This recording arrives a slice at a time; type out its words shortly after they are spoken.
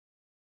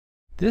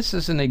This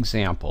is an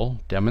example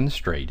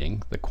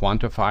demonstrating the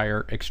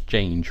quantifier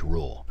exchange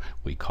rule.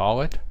 We call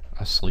it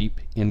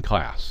asleep in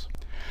class.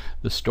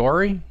 The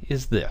story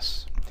is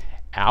this.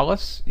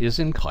 Alice is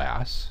in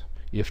class.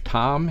 If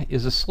Tom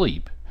is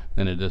asleep,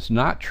 then it is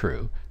not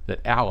true that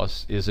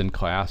Alice is in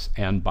class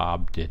and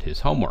Bob did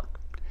his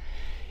homework.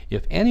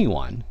 If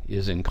anyone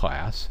is in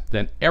class,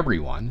 then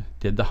everyone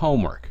did the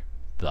homework.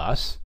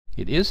 Thus,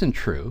 it isn't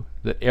true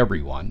that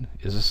everyone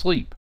is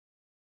asleep.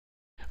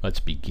 Let's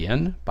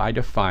begin by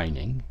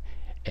defining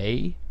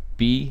A,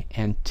 B,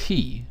 and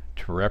T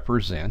to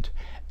represent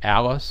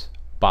Alice,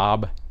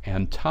 Bob,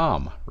 and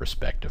Tom,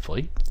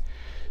 respectively.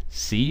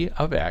 C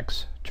of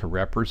X to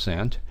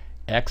represent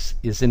X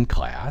is in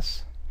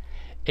class.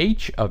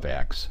 H of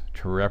X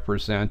to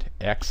represent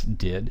X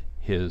did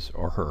his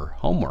or her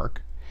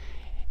homework.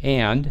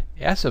 And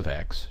S of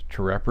X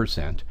to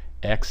represent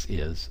X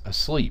is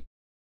asleep.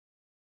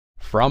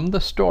 From the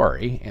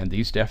story and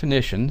these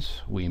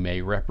definitions, we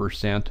may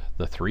represent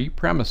the three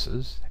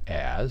premises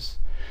as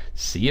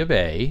C of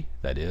A,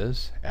 that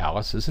is,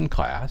 Alice is in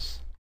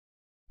class.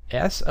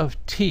 S of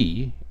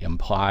T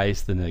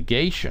implies the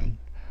negation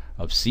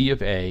of C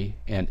of A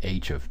and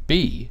H of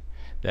B,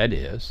 that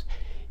is,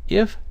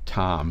 if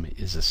Tom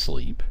is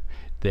asleep,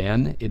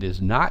 then it is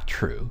not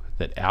true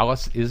that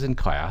Alice is in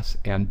class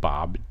and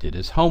Bob did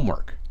his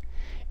homework.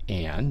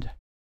 And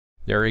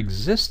there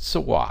exists a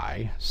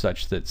Y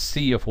such that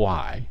C of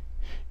Y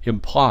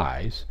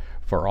implies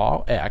for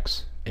all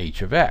X,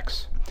 H of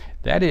X.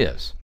 That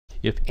is,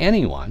 if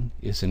anyone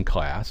is in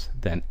class,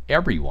 then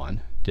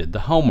everyone did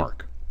the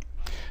homework.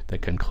 The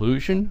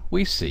conclusion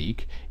we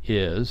seek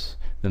is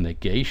the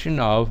negation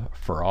of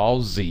for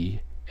all Z,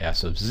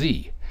 S of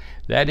Z.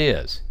 That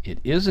is, it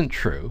isn't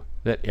true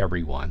that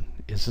everyone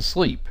is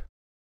asleep.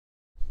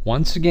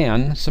 Once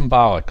again,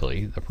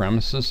 symbolically, the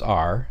premises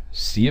are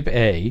C of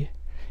A,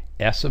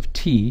 S of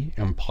T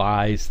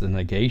implies the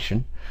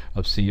negation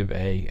of C of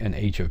A and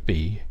H of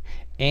B,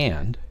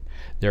 and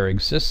there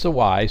exists a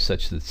Y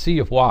such that C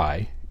of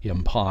Y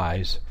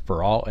implies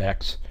for all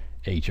X,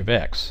 H of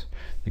X.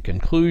 The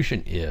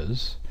conclusion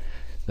is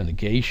the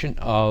negation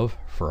of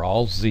for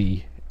all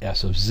Z,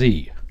 S of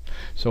Z.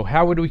 So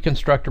how would we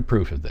construct a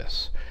proof of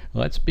this?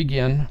 Let's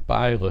begin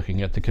by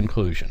looking at the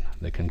conclusion.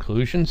 The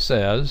conclusion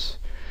says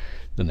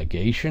the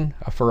negation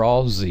of for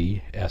all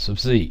Z, S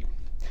of Z.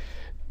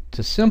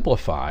 To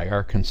simplify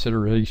our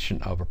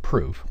consideration of a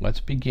proof,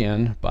 let's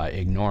begin by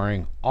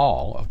ignoring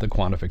all of the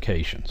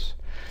quantifications.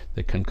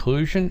 The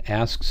conclusion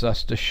asks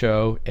us to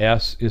show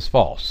S is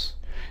false,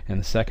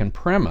 and the second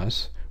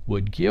premise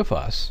would give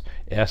us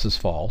S is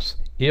false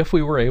if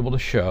we were able to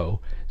show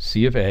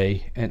C of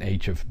A and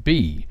H of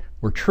B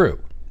were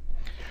true.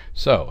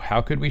 So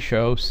how could we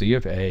show C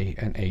of A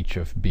and H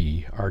of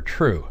B are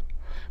true?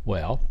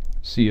 Well,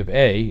 C of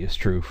A is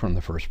true from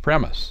the first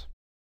premise,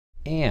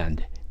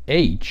 and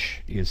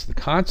H is the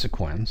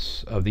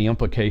consequence of the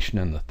implication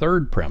in the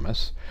third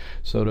premise,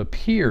 so it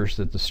appears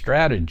that the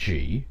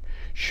strategy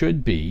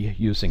should be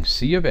using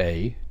C of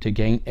A to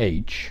gain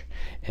H,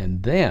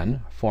 and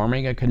then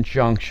forming a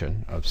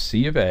conjunction of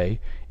C of A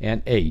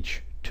and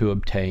H to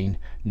obtain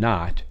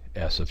not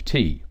S of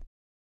T.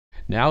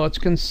 Now let's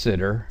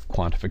consider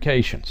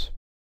quantifications.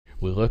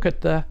 We look at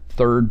the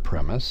third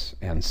premise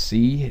and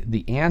see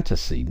the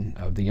antecedent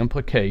of the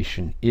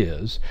implication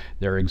is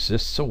there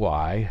exists a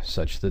Y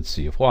such that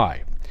C of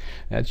Y.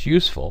 That's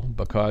useful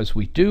because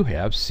we do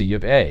have C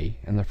of A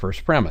in the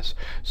first premise,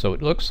 so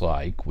it looks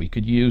like we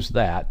could use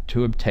that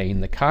to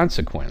obtain the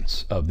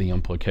consequence of the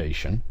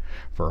implication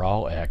for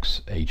all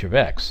X, H of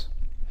X.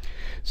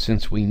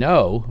 Since we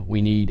know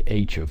we need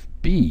H of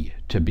B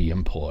to be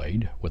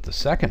employed with the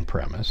second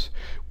premise,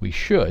 we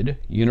should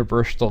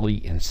universally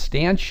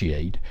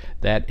instantiate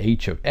that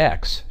H of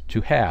X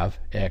to have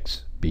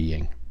X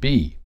being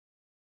B.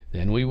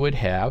 Then we would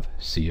have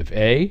C of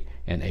A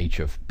and H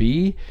of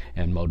B,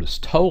 and modus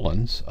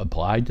tollens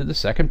applied to the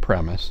second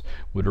premise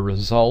would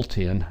result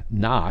in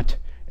not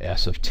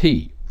S of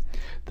T.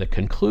 The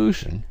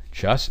conclusion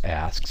just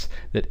asks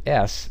that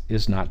S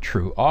is not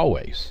true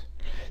always.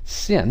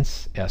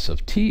 Since S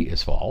of T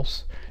is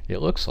false,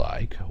 it looks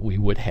like we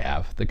would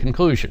have the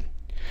conclusion.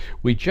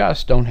 We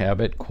just don't have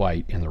it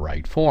quite in the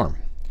right form.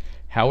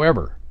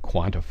 However,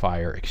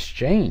 quantifier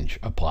exchange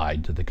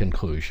applied to the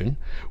conclusion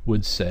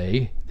would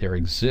say there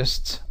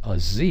exists a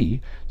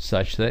Z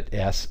such that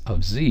S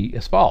of Z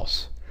is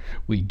false.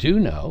 We do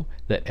know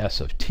that S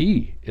of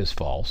T is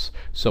false,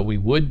 so we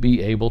would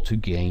be able to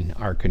gain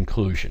our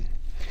conclusion.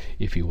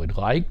 If you would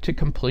like to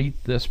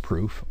complete this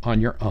proof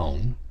on your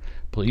own,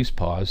 please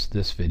pause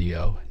this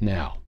video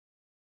now.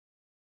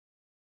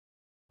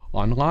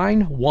 On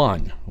line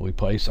 1, we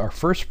place our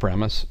first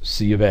premise,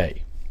 C of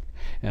A.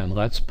 And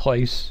let's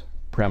place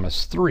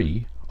premise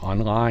 3 on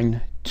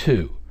line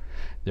 2.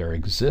 There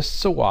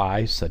exists a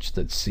Y such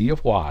that C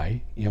of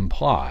Y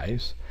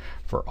implies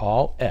for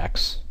all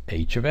X,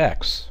 H of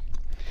X.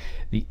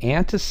 The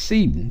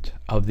antecedent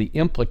of the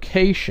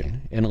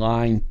implication in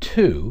line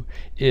 2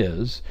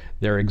 is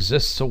there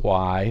exists a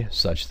Y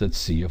such that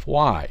C of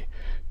Y.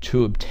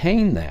 To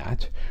obtain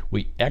that,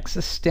 we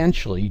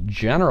existentially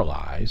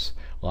generalize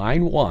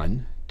line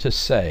 1 to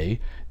say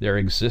there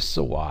exists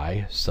a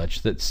y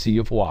such that c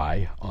of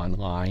y on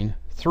line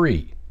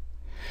 3.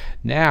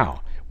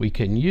 Now, we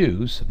can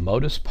use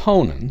modus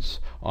ponens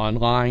on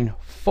line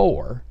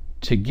 4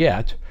 to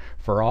get,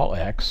 for all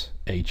x,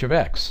 h of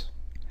x.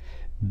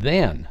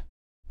 Then,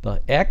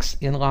 the x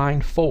in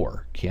line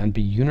 4 can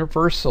be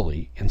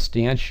universally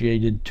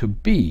instantiated to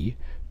b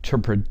to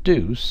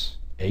produce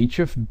h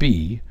of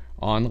b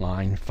on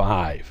line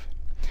 5.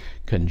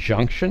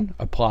 Conjunction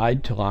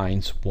applied to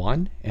lines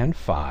 1 and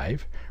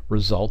 5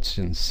 results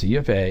in c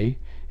of a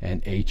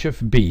and h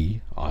of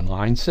b on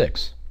line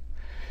 6.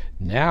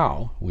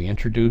 Now we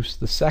introduce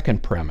the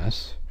second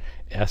premise.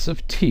 S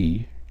of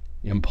t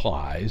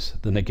implies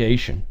the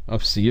negation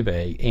of c of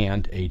a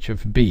and h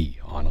of b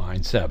on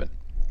line 7.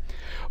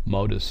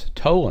 Modus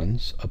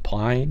tollens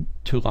applied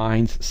to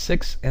lines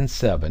 6 and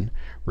 7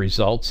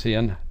 results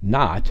in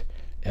not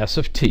s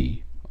of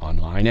t on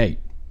line 8.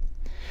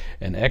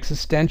 An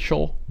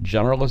existential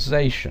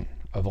generalization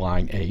of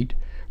line 8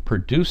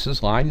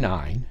 produces line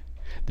 9.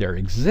 There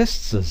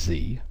exists a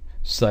z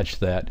such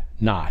that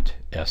not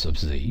s of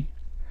z.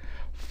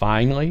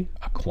 Finally,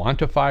 a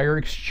quantifier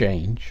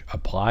exchange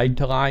applied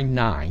to line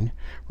 9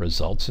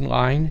 results in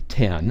line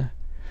 10,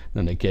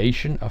 the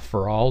negation of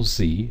for all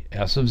z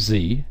s of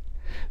z.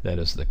 That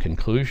is the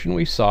conclusion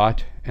we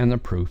sought, and the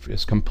proof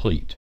is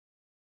complete.